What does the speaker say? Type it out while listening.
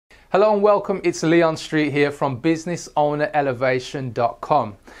Hello and welcome, it's Leon Streete here from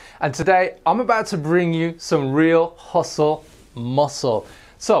businessownerelevation.com, and today I'm about to bring you some real hustle muscle.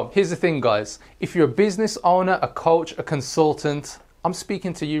 So here's the thing guys, if you're a business owner, a coach, a consultant, I'm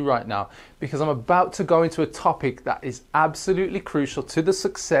speaking to you right now because I'm about to go into a topic that is absolutely crucial to the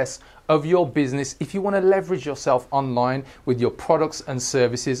success of your business if you want to leverage yourself online with your products and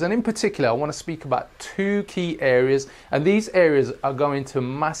services. And in particular, I want to speak about two key areas, and these areas are going to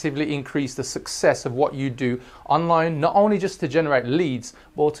massively increase the success of what you do online, not only just to generate leads,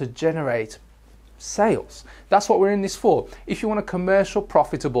 but to generate sales. That's what we're in this for. If you want a commercial,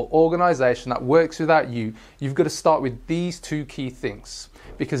 profitable organization that works without you, you've got to start with these two key things,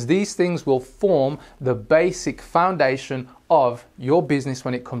 because these things will form the basic foundation of your business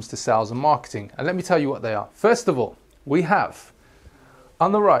when it comes to sales and marketing. And let me tell you what they are. First of all, we have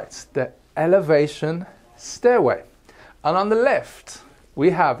on the right the elevation stairway, and on the left we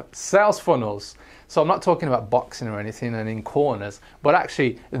have sales funnels. So I'm not talking about boxing or anything and in corners, but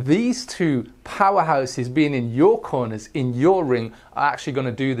actually these two powerhouses being in your corners, in your ring, are actually going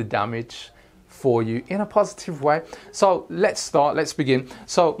to do the damage for you in a positive way. So let's begin.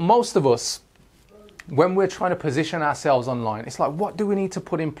 So most of us, when we're trying to position ourselves online, it's like, what do we need to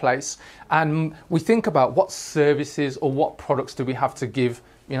put in place? And we think about what services or what products do we have to give,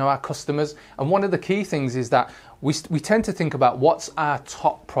 our customers. And one of the key things is that we tend to think about what's our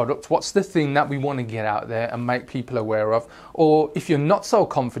top product, what's the thing that we want to get out there and make people aware of. Or if you're not so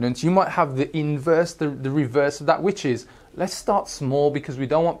confident, you might have the inverse, the reverse of that, which is let's start small because we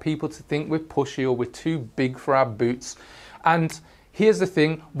don't want people to think we're pushy or we're too big for our boots. And here's the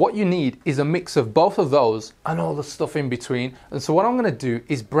thing, what you need is a mix of both of those and all the stuff in between. And so what I'm going to do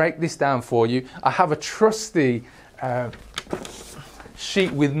is break this down for you. I have a trusty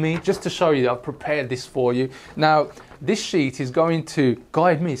sheet with me just to show you that I've prepared this for you. Now, this sheet is going to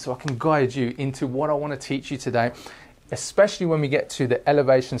guide me so I can guide you into what I want to teach you today, especially when we get to the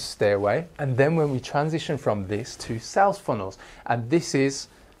elevation stairway and then when we transition from this to sales funnels. And this is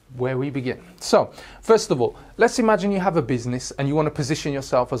where we begin. So first of all, let's imagine you have a business and you want to position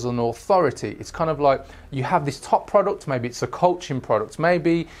yourself as an authority. It's kind of like you have this top product, maybe it's a coaching product,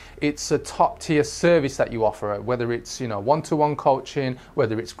 maybe it's a top tier service that you offer, whether it's one-to-one coaching,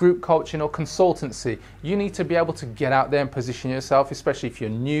 whether it's group coaching or consultancy. You need to be able to get out there and position yourself, especially if you're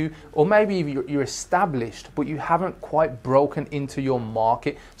new, or maybe you're established but you haven't quite broken into your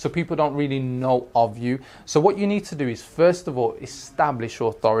market, so people don't really know of you. So what you need to do is first of all establish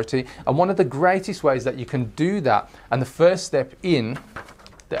authority. And one of the greatest ways that you can do that, and the first step in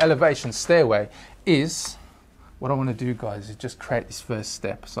the elevation stairway, is what I want to do guys is just create this first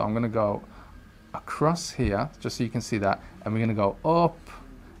step. So I'm going to go across here just so you can see that, and we're going to go up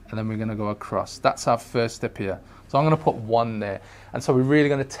and then we're going to go across. That's our first step here. So I'm going to put one there, and so we're really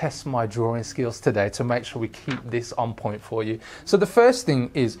going to test my drawing skills today to make sure we keep this on point for you. So the first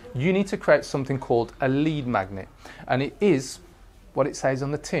thing is you need to create something called a lead magnet, and it is what it says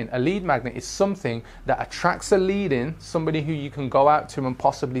on the tin. A lead magnet is something that attracts a lead in, somebody who you can go out to and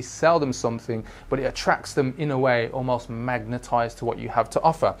possibly sell them something, but it attracts them in a way almost magnetized to what you have to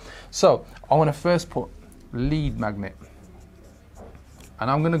offer. So I want to first put lead magnet,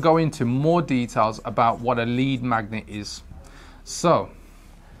 and I'm going to go into more details about what a lead magnet is. So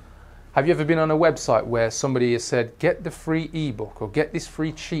have you ever been on a website where somebody has said, get the free ebook, or get this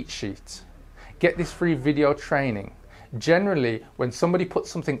free cheat sheet, get this free video training? Generally, when somebody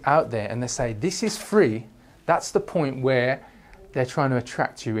puts something out there and they say this is free, that's the point where they're trying to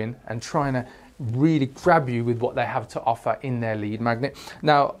attract you in and trying to really grab you with what they have to offer in their lead magnet.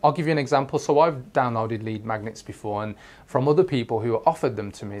 Now, I'll give you an example. So I've downloaded lead magnets before, and from other people who offered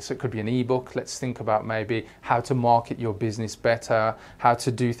them to me. So it could be an ebook. Let's think about maybe how to market your business better, how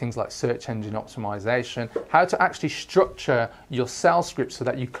to do things like search engine optimization, how to actually structure your sales script so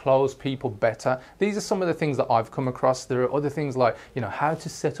that you close people better. These are some of the things that I've come across. There are other things like, how to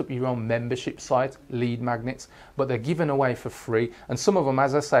set up your own membership site, lead magnets, but they're given away for free. And some of them,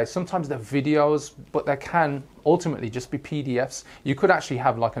 as I say, sometimes they're videos, but they can ultimately just be PDFs. You could actually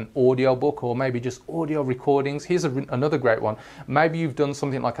have like an audio book or maybe just audio recordings. Here's another great one. Maybe you've done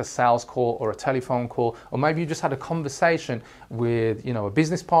something like a sales call or a telephone call, or maybe you just had a conversation with a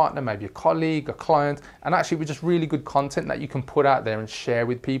business partner, maybe a colleague, a client, and actually with just really good content that you can put out there and share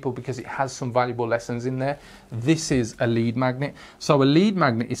with people because it has some valuable lessons in there. This is a lead magnet. So a lead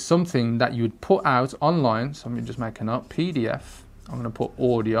magnet is something that you would put out online. So let me just make a note, PDF. I'm going to put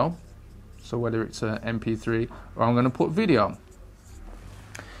audio. So whether it's an MP3 or I'm going to put video.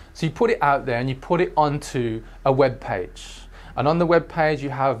 So you put it out there and you put it onto a web page. And on the web page, you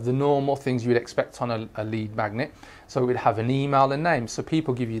have the normal things you would expect on a lead magnet. So we'd have an email and name. So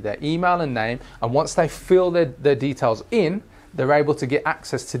people give you their email and name, and once they fill their details in, they're able to get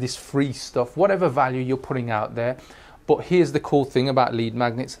access to this free stuff, whatever value you're putting out there. But here's the cool thing about lead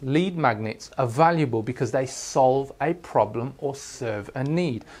magnets. Lead magnets are valuable because they solve a problem or serve a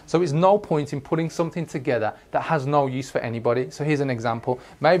need. So it's no point in putting something together that has no use for anybody. So here's an example.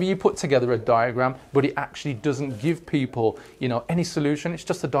 Maybe you put together a diagram, but it actually doesn't give people, any solution. It's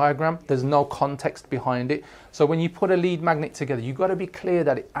just a diagram. There's no context behind it. So when you put a lead magnet together, you've got to be clear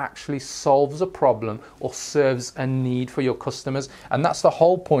that it actually solves a problem or serves a need for your customers. And that's the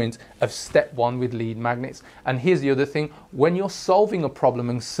whole point of step 1 with lead magnets. And here's the other thing. When you're solving a problem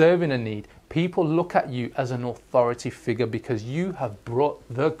and serving a need, people look at you as an authority figure because you have brought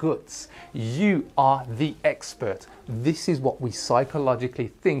the goods. You are the expert. This is what we psychologically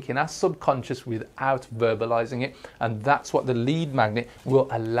think in our subconscious without verbalizing it. And that's what the lead magnet will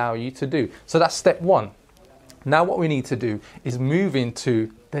allow you to do. So that's step 1. Now what we need to do is move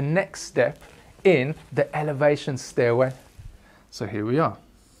into the next step in the elevation stairway. So here we are.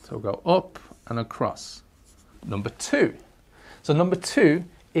 So we'll go up and across. Number 2. So number 2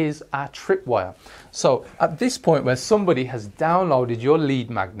 is our tripwire. So at this point where somebody has downloaded your lead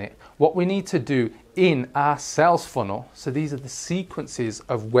magnet, what we need to do in our sales funnel, so these are the sequences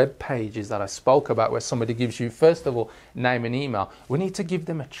of web pages that I spoke about where somebody gives you, first of all, name and email. We need to give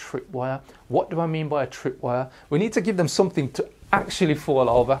them a tripwire. What do I mean by a tripwire? We need to give them something to actually fall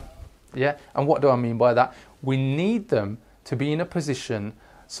over. Yeah, and what do I mean by that? We need them to be in a position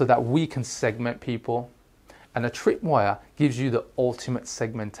so that we can segment people. And a tripwire gives you the ultimate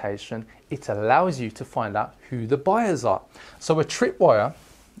segmentation. It allows you to find out who the buyers are. So a tripwire,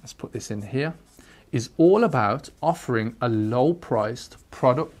 let's put this in here, is all about offering a low-priced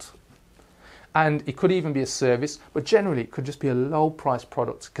product. And it could even be a service, but generally it could just be a low-priced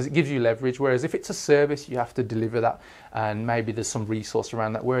product because it gives you leverage. Whereas if it's a service, you have to deliver that, and maybe there's some resource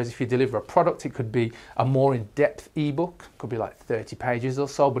around that. Whereas if you deliver a product, it could be a more in-depth ebook, could be like 30 pages or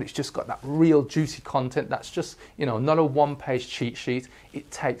so, but it's just got that real juicy content that's just, not a one-page cheat sheet. It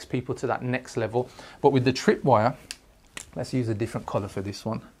takes people to that next level. But with the tripwire, let's use a different color for this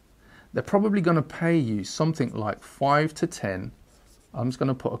one. They're probably going to pay you something like 5 to 10. I'm just going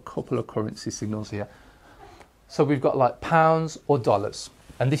to put a couple of currency signals here. So we've got like pounds or dollars.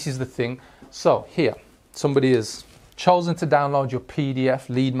 And this is the thing. So here, somebody has chosen to download your PDF,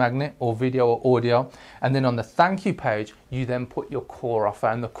 lead magnet, or video or audio. And then on the thank you page, you then put your core offer.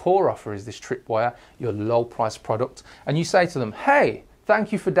 And the core offer is this tripwire, your low price product. And you say to them, hey,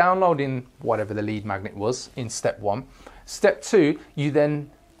 thank you for downloading whatever the lead magnet was in step 1. Step 2, you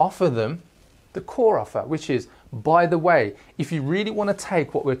then offer them the core offer, which is, by the way, if you really want to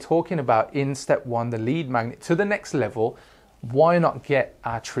take what we're talking about in step 1, the lead magnet, to the next level, why not get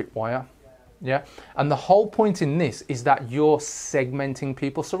our tripwire? Yeah. And the whole point in this is that you're segmenting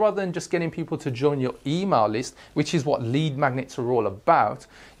people. So rather than just getting people to join your email list, which is what lead magnets are all about,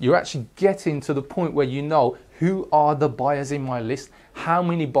 you're actually getting to the point where you know who are the buyers in my list, how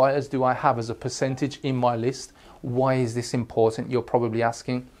many buyers do I have as a percentage in my list. Why is this important? You're probably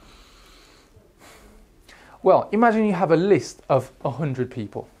asking. Well, imagine you have a list of 100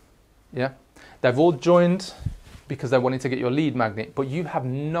 people. Yeah, they've all joined because they wanted to get your lead magnet, but you have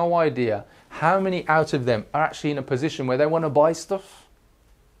no idea how many out of them are actually in a position where they want to buy stuff.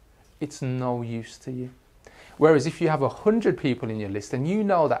 It's no use to you. Whereas if you have 100 people in your list and you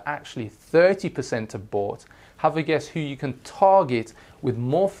know that actually 30% have bought, have a guess who you can target with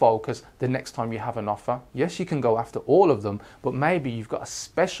more focus the next time you have an offer. Yes, you can go after all of them, but maybe you've got a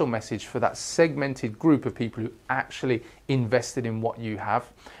special message for that segmented group of people who actually invested in what you have.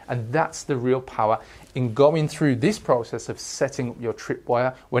 And that's the real power in going through this process of setting up your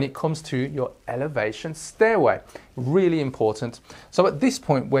tripwire when it comes to your elevation stairway. Really important. So at this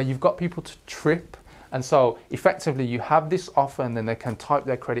point where you've got people to trip, and so effectively you have this offer and then they can type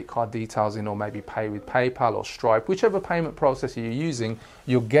their credit card details in or maybe pay with PayPal or Stripe, whichever payment processor you're using,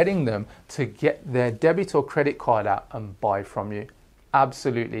 you're getting them to get their debit or credit card out and buy from you.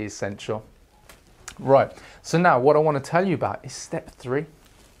 Absolutely essential. Right, so now what I want to tell you about is step 3.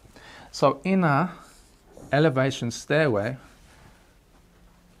 So in our elevation stairway,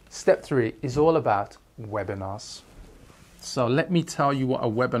 step 3 is all about webinars. So let me tell you what a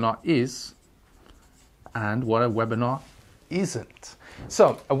webinar is and what a webinar isn't.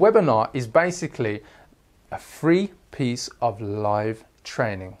 So a webinar is basically a free piece of live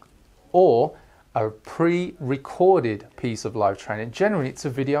training or a pre-recorded piece of live training. Generally it's a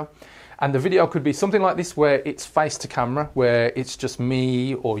video, And the video could be something like this, where it's face to camera, where it's just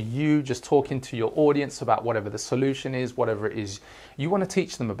me or you just talking to your audience about whatever the solution is, whatever it is you want to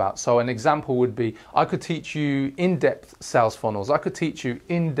teach them about. So an example would be, I could teach you in-depth sales funnels. I could teach you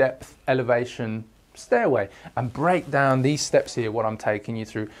in-depth elevation stairway and break down these steps here, what I'm taking you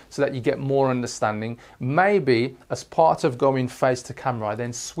through, so that you get more understanding. Maybe as part of going face to camera, I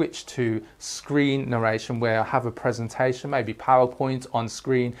then switch to screen narration, where I have a presentation, maybe PowerPoint on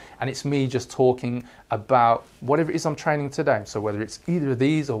screen, and it's me just talking about whatever it is I'm training today. So whether it's either of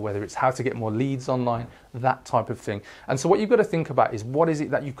these, or whether it's how to get more leads online, that type of thing. And so what you've got to think about is, what is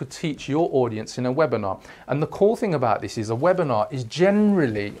it that you could teach your audience in a webinar? And the cool thing about this is, a webinar is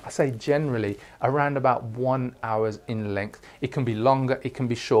generally, I say generally, around about 1 hour in length. It can be longer, it can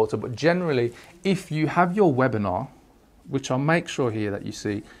be shorter, but generally, if you have your webinar, which I'll make sure here that you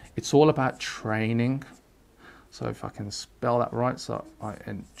see, it's all about training. So if I can spell that right, so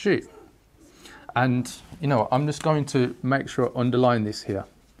ING. And you know, I'm just going to make sure I underline this here.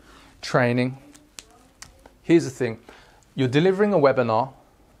 Training. Here's the thing. You're delivering a webinar,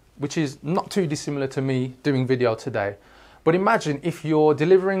 which is not too dissimilar to me doing video today. But imagine if you're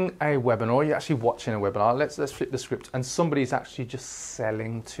delivering a webinar, or you're actually watching a webinar, let's flip the script, and somebody's actually just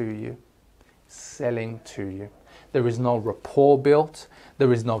selling to you. Selling to you. There is no rapport built,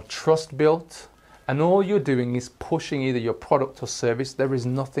 there is no trust built, and all you're doing is pushing either your product or service. There is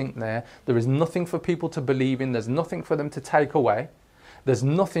nothing there. There is nothing for people to believe in. There's nothing for them to take away. There's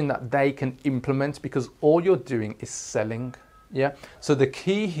nothing that they can implement, because all you're doing is selling. Yeah. So the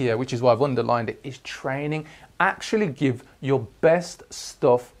key here, which is why I've underlined it, is training. Actually give your best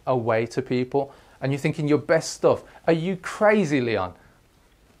stuff away to people. And you're thinking, your best stuff? Are you crazy, Leon?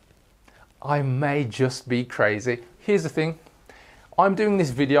 I may just be crazy. Here's the thing. I'm doing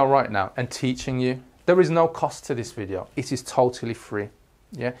this video right now and teaching you. There is no cost to this video. It is totally free.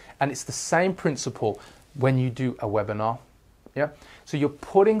 Yeah. And it's the same principle when you do a webinar. Yeah. So you're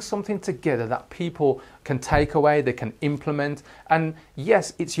putting something together that people can take away, they can implement. And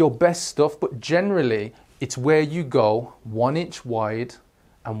yes, it's your best stuff, but generally it's where you go 1 inch wide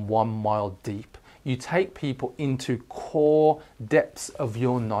and 1 mile deep. You take people into core depths of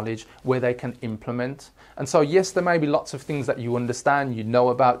your knowledge where they can implement. And so yes, there may be lots of things that you understand, you know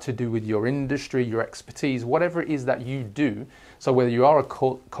about, to do with your industry, your expertise, whatever it is that you do. So whether you are a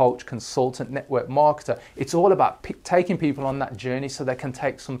coach, consultant, network marketer, it's all about taking people on that journey so they can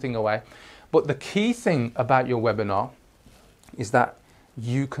take something away. But the key thing about your webinar is that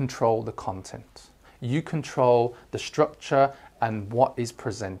you control the content. You control the structure and what is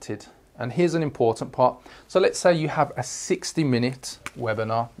presented. And here's an important part. So let's say you have a 60-minute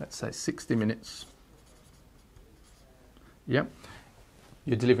webinar. Let's say 60 minutes. Yep.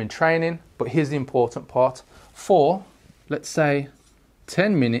 You're delivering training, but here's the important part. For, let's say,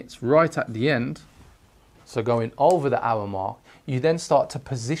 10 minutes right at the end, so going over the hour mark, you then start to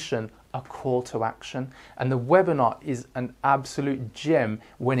position a call to action. And the webinar is an absolute gem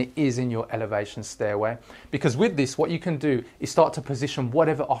when it is in your elevation stairway, because with this, what you can do is start to position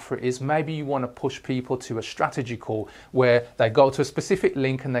whatever offer it is. Maybe you want to push people to a strategy call where they go to a specific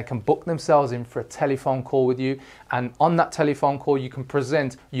link and they can book themselves in for a telephone call with you. And on that telephone call, you can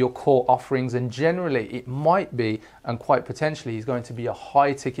present your core offerings. And generally it might be, and quite potentially is going to be, a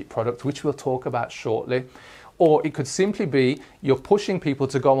high ticket product, which we'll talk about shortly. Or it could simply be you're pushing people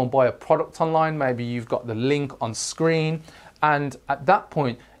to go and buy a product online. Maybe you've got the link on screen. And at that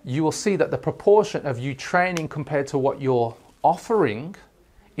point, you will see that the proportion of you training compared to what you're offering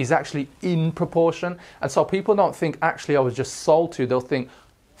is actually in proportion. And so people don't think, actually, I was just sold to. They'll think,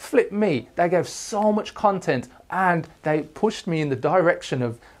 flip me. They gave so much content and they pushed me in the direction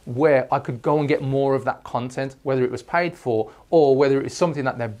of where I could go and get more of that content, whether it was paid for or whether it was something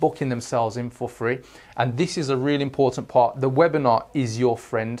that they're booking themselves in for free. And this is a really important part. The webinar is your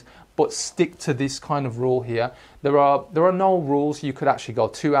friend, but stick to this kind of rule here. There are no rules. You could actually go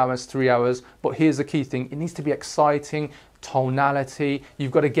 2 hours, 3 hours, but here's the key thing. It needs to be exciting, tonality.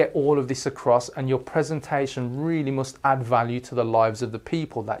 You've got to get all of this across, and your presentation really must add value to the lives of the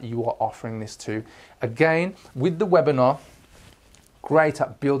people that you are offering this to. Again, with the webinar, great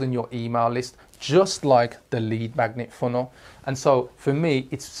at building your email list, just like the lead magnet funnel. And so for me,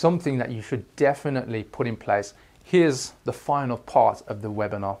 it's something that you should definitely put in place. Here's the final part of the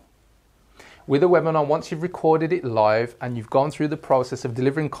webinar. With a webinar, once you've recorded it live and you've gone through the process of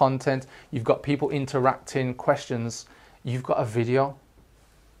delivering content, you've got people interacting, questions, you've got a video.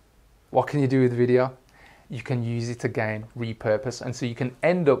 What can you do with video? You can use it again, repurpose. And so you can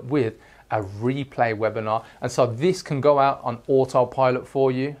end up with a replay webinar. And so this can go out on autopilot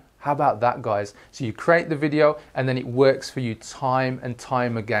for you. How about that, guys? So you create the video and then it works for you time and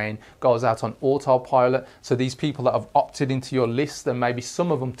time again, goes out on autopilot. So these people that have opted into your list, and maybe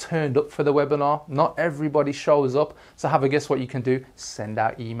some of them turned up for the webinar, not everybody shows up. So have a guess what you can do? Send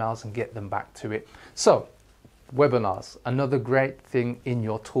out emails and get them back to it. So webinars, another great thing in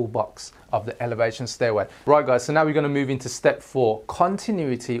your toolbox of the elevation stairway. Right, guys, so now we're going to move into step 4,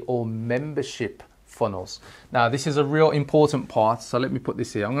 continuity or membership funnels. Now this is a real important part, so let me put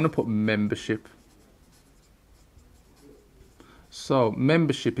this here. I'm going to put membership. So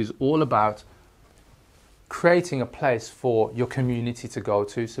membership is all about creating a place for your community to go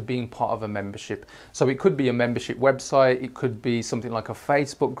to, so being part of a membership. So it could be a membership website, it could be something like a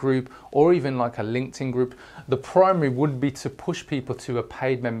Facebook group, or even like a LinkedIn group. The primary would be to push people to a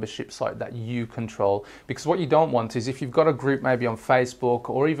paid membership site that you control, because what you don't want is, if you've got a group maybe on Facebook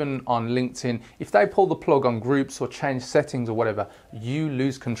or even on LinkedIn, if they pull the plug on groups or change settings or whatever, you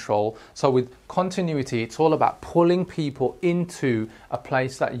lose control. So with continuity, it's all about pulling people into a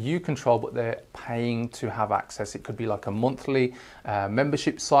place that you control, but they're paying to have access. It could be like a monthly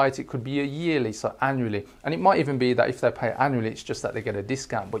membership site, it could be a yearly, so annually, and it might even be that if they pay annually, it's just that they get a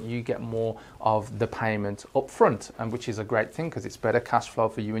discount, but you get more of the payment up front, and which is a great thing because it's better cash flow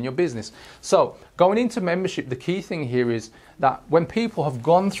for you and your business. So going into membership, the key thing here is that when people have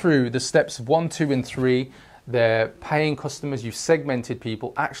gone through the steps 1, 2 and 3, they're paying customers, you've segmented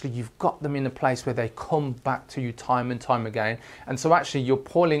people, actually you've got them in a place where they come back to you time and time again. And so actually you're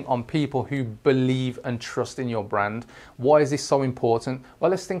pulling on people who believe and trust in your brand. Why is this so important? Well,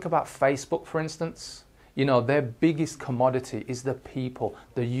 let's think about Facebook, for instance. You know, their biggest commodity is the people,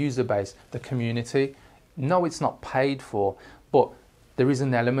 the user base, the community. No, it's not paid for, but there is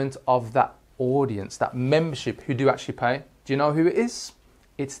an element of that audience, that membership, who do actually pay. Do you know who it is?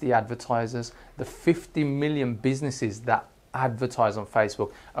 It's the advertisers. The 50 million businesses that advertise on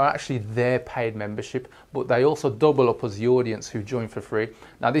Facebook are actually their paid membership, but they also double up as the audience who join for free.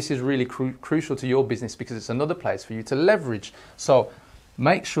 Now this is really crucial to your business because it's another place for you to leverage. So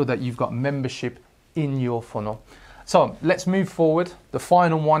make sure that you've got membership in your funnel. So let's move forward. The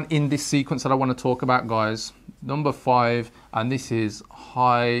final one in this sequence that I want to talk about, guys, number 5, and this is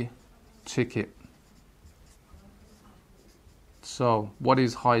high ticket. So what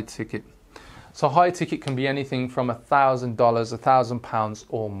is high ticket? So high ticket can be anything from $1,000, £1,000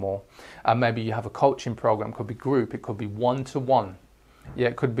 or more. Maybe you have a coaching program, it could be group, it could be one-to-one. Yeah,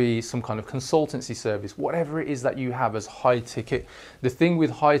 it could be some kind of consultancy service, whatever it is that you have as high ticket. The thing with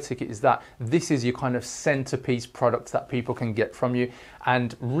high ticket is that this is your kind of centerpiece product that people can get from you.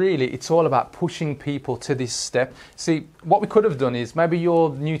 And really, it's all about pushing people to this step. See, what we could have done is, maybe you're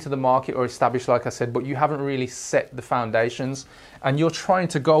new to the market or established, like I said, but you haven't really set the foundations. And you're trying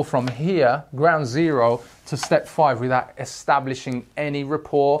to go from here, ground zero, to step 5 without establishing any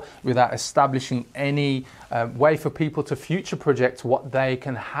rapport, without establishing any way for people to future project what they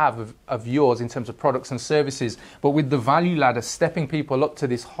can have of yours in terms of products and services. But with the value ladder, stepping people up to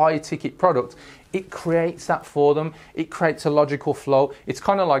this high ticket product, it creates that for them. It creates a logical flow. It's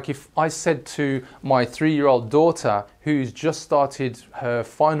kind of like if I said to my 3-year-old daughter, who's just started her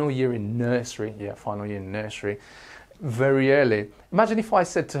final year in nursery, very early. Imagine if I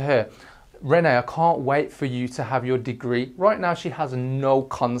said to her, Renee, I can't wait for you to have your degree. Right now she has no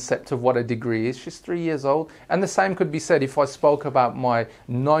concept of what a degree is. She's 3 years old. And the same could be said if I spoke about my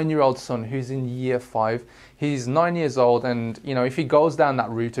 9-year-old son who's in year 5. He's 9 years old, and you know, if he goes down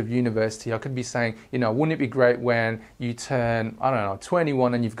that route of university, I could be saying, you know, wouldn't it be great when you turn, I don't know,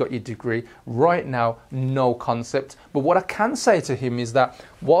 21 and you've got your degree? Right now, no concept. But what I can say to him is that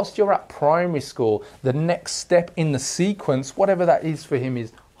whilst you're at primary school, the next step in the sequence, whatever that is for him,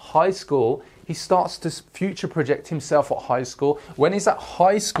 is high school. He starts to future project himself at high school. When he's at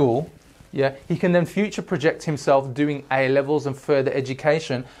high school, yeah, he can then future project himself doing A-levels and further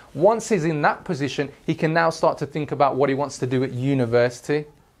education. Once he's in that position, he can now start to think about what he wants to do at university.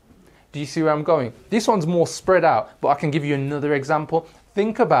 Do you see where I'm going? This one's more spread out, but I can give you another example.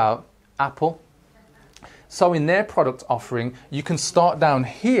 Think about Apple. So in their product offering, you can start down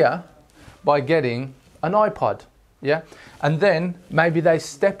here by getting an iPod. Yeah, and then maybe they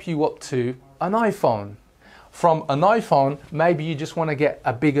step you up to an iPhone. From an iPhone, maybe you just want to get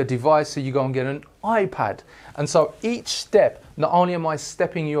a bigger device, so you go and get an iPad. And so each step, not only am I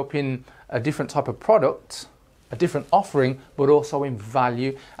stepping you up in a different type of product, a different offering, but also in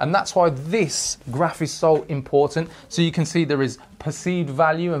value. And that's why this graph is so important. So you can see there is perceived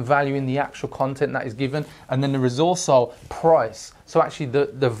value and value in the actual content that is given. And then there is also price. So actually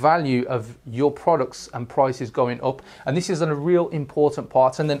the value of your products and price is going up. And this is a real important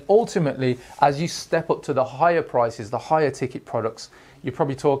part. And then ultimately, as you step up to the higher prices, the higher ticket products, you're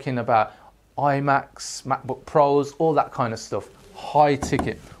probably talking about iMacs, MacBook Pros, all that kind of stuff. High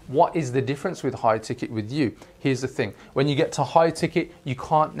ticket. What is the difference with high ticket with you? Here's the thing. When you get to high ticket, you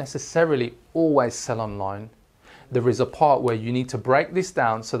can't necessarily always sell online. There is a part where you need to break this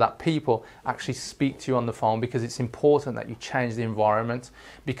down so that people actually speak to you on the phone, because it's important that you change the environment.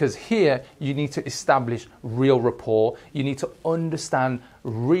 Because here you need to establish real rapport. You need to understand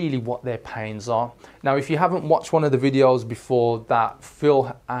really what their pains are. Now, if you haven't watched one of the videos before that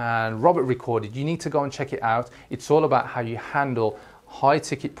Phil and Robert recorded, you need to go and check it out. It's all about how you handle high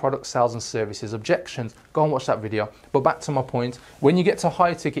ticket product sales and services objections. Go and watch that video. But back to my point, when you get to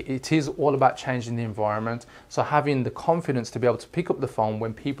high ticket, it is all about changing the environment. So having the confidence to be able to pick up the phone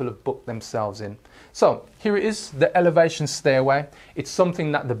when people have booked themselves in. So here it is, the elevation stairway. It's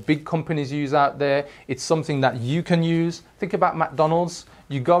something that the big companies use out there. It's something that you can use. Think about McDonald's.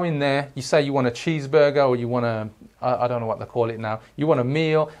 You go in there, you say you want a cheeseburger, or you want a, I don't know what they call it now. You want a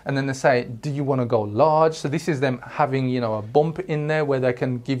meal, and then they say, do you want to go large? So this is them having, you know, a bump in there where they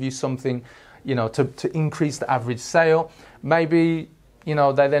can give you something, you know, to increase the average sale. Maybe, you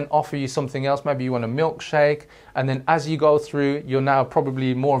know, they then offer you something else. Maybe you want a milkshake, and then as you go through, you're now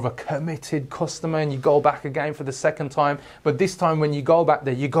probably more of a committed customer, and you go back again for the second time. But this time when you go back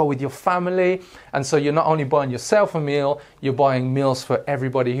there, you go with your family, and so you're not only buying yourself a meal, you're buying meals for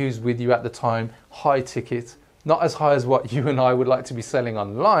everybody who's with you at the time. High ticket. Not as high as what you and I would like to be selling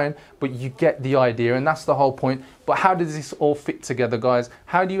online, but you get the idea, and that's the whole point. But how does this all fit together, guys?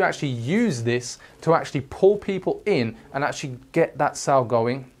 How do you actually use this to actually pull people in and actually get that sale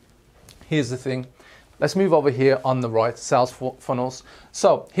going? Here's the thing. Let's move over here on the right, sales funnels.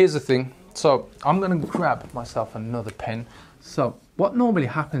 So here's the thing. So I'm going to grab myself another pen. So what normally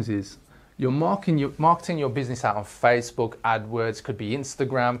happens is, you're marketing your business out on Facebook, AdWords, could be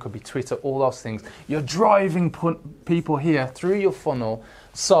Instagram, could be Twitter, all those things. You're driving people here through your funnel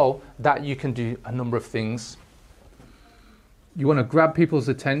so that you can do a number of things. You want to grab people's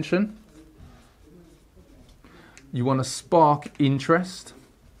attention. You want to spark interest.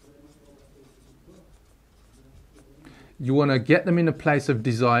 You want to get them in a place of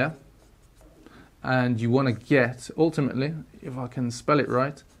desire. And you want to get, ultimately, if I can spell it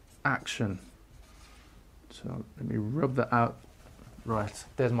right, action. So let me rub that out. Right,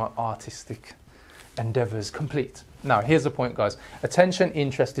 there's my artistic endeavors complete. Now here's the point, guys. Attention,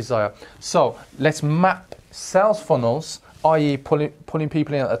 interest, desire. So let's map sales funnels, i.e. pulling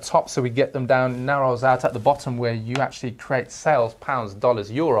people in at the top so we get them down, narrows out at the bottom where you actually create sales, pounds,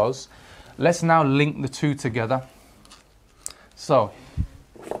 dollars, euros. Let's now link the two together. So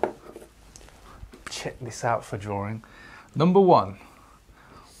check this out for drawing. Number one,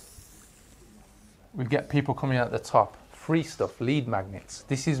 we get people coming out at the top. Free stuff, lead magnets.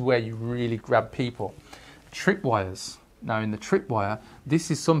 This is where you really grab people. Tripwires. Now in the tripwire, this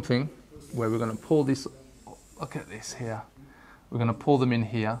is something where we're going to pull this, look at this here. We're going to pull them in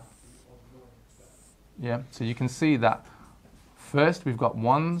here. Yeah, so you can see that first we've got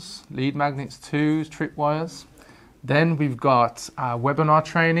ones, lead magnets, twos, tripwires. Then we've got webinar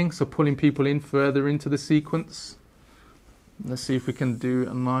training, so pulling people in further into the sequence. Let's see if we can do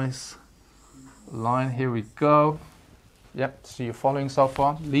a nice line. Here we go. Yep, so you're following so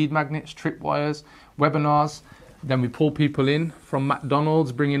far. Lead magnets, tripwires, webinars. Then we pull people in from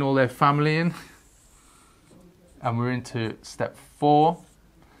McDonald's, bringing all their family in. And we're into step 4,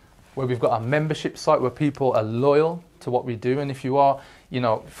 where we've got our membership site where people are loyal to what we do. And if you are, you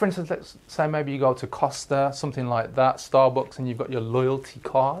know, for instance, let's say maybe you go to Costa, something like that, Starbucks, and you've got your loyalty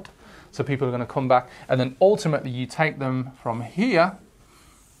card. So people are going to come back. And then ultimately you take them from here,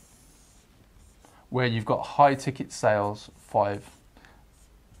 where you've got high ticket sales, 5,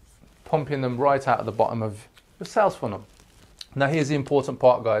 pumping them right out of the bottom of the sales funnel. Now here's the important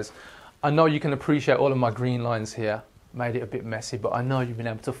part, guys. I know you can appreciate all of my green lines here. Made it a bit messy, but I know you've been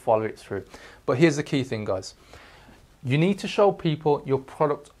able to follow it through. But here's the key thing, guys. You need to show people your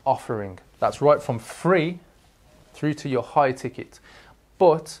product offering. That's right from free through to your high ticket.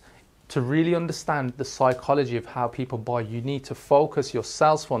 But to really understand the psychology of how people buy, you need to focus your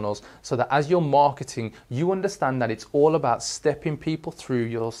sales funnels so that as you're marketing, you understand that it's all about stepping people through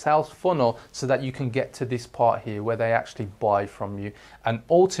your sales funnel so that you can get to this part here where they actually buy from you. And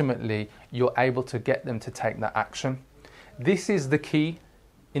ultimately, you're able to get them to take that action. This is the key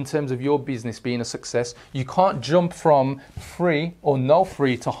in terms of your business being a success. You can't jump from free or no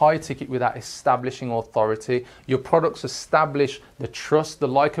free to high ticket without establishing authority. Your products establish the trust, the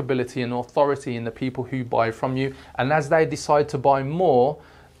likability and authority in the people who buy from you. And as they decide to buy more,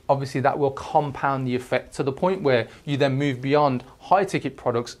 obviously that will compound the effect to the point where you then move beyond high ticket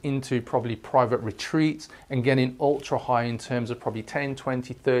products into probably private retreats and getting ultra high in terms of probably 10,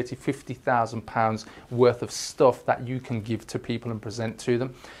 20, 30, 50,000 pounds worth of stuff that you can give to people and present to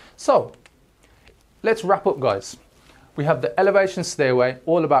them. So let's wrap up, guys. We have the elevation stairway,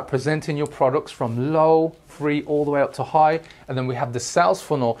 all about presenting your products from low, free, all the way up to high. And then we have the sales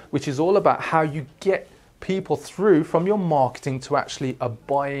funnel, which is all about how you get people through from your marketing to actually a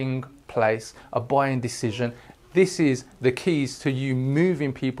buying place, a buying decision. This is the keys to you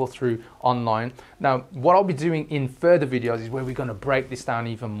moving people through online. Now, what I'll be doing in further videos is where we're going to break this down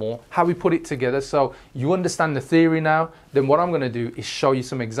even more, how we put it together so you understand the theory now. Then what I'm going to do is show you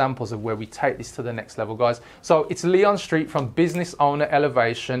some examples of where we take this to the next level, guys. So it's Leon Streete from Business Owner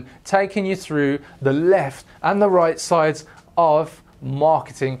Elevation, taking you through the left and the right sides of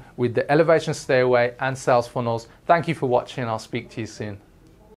marketing with the elevation stairway and sales funnels. Thank you for watching. I'll speak to you soon.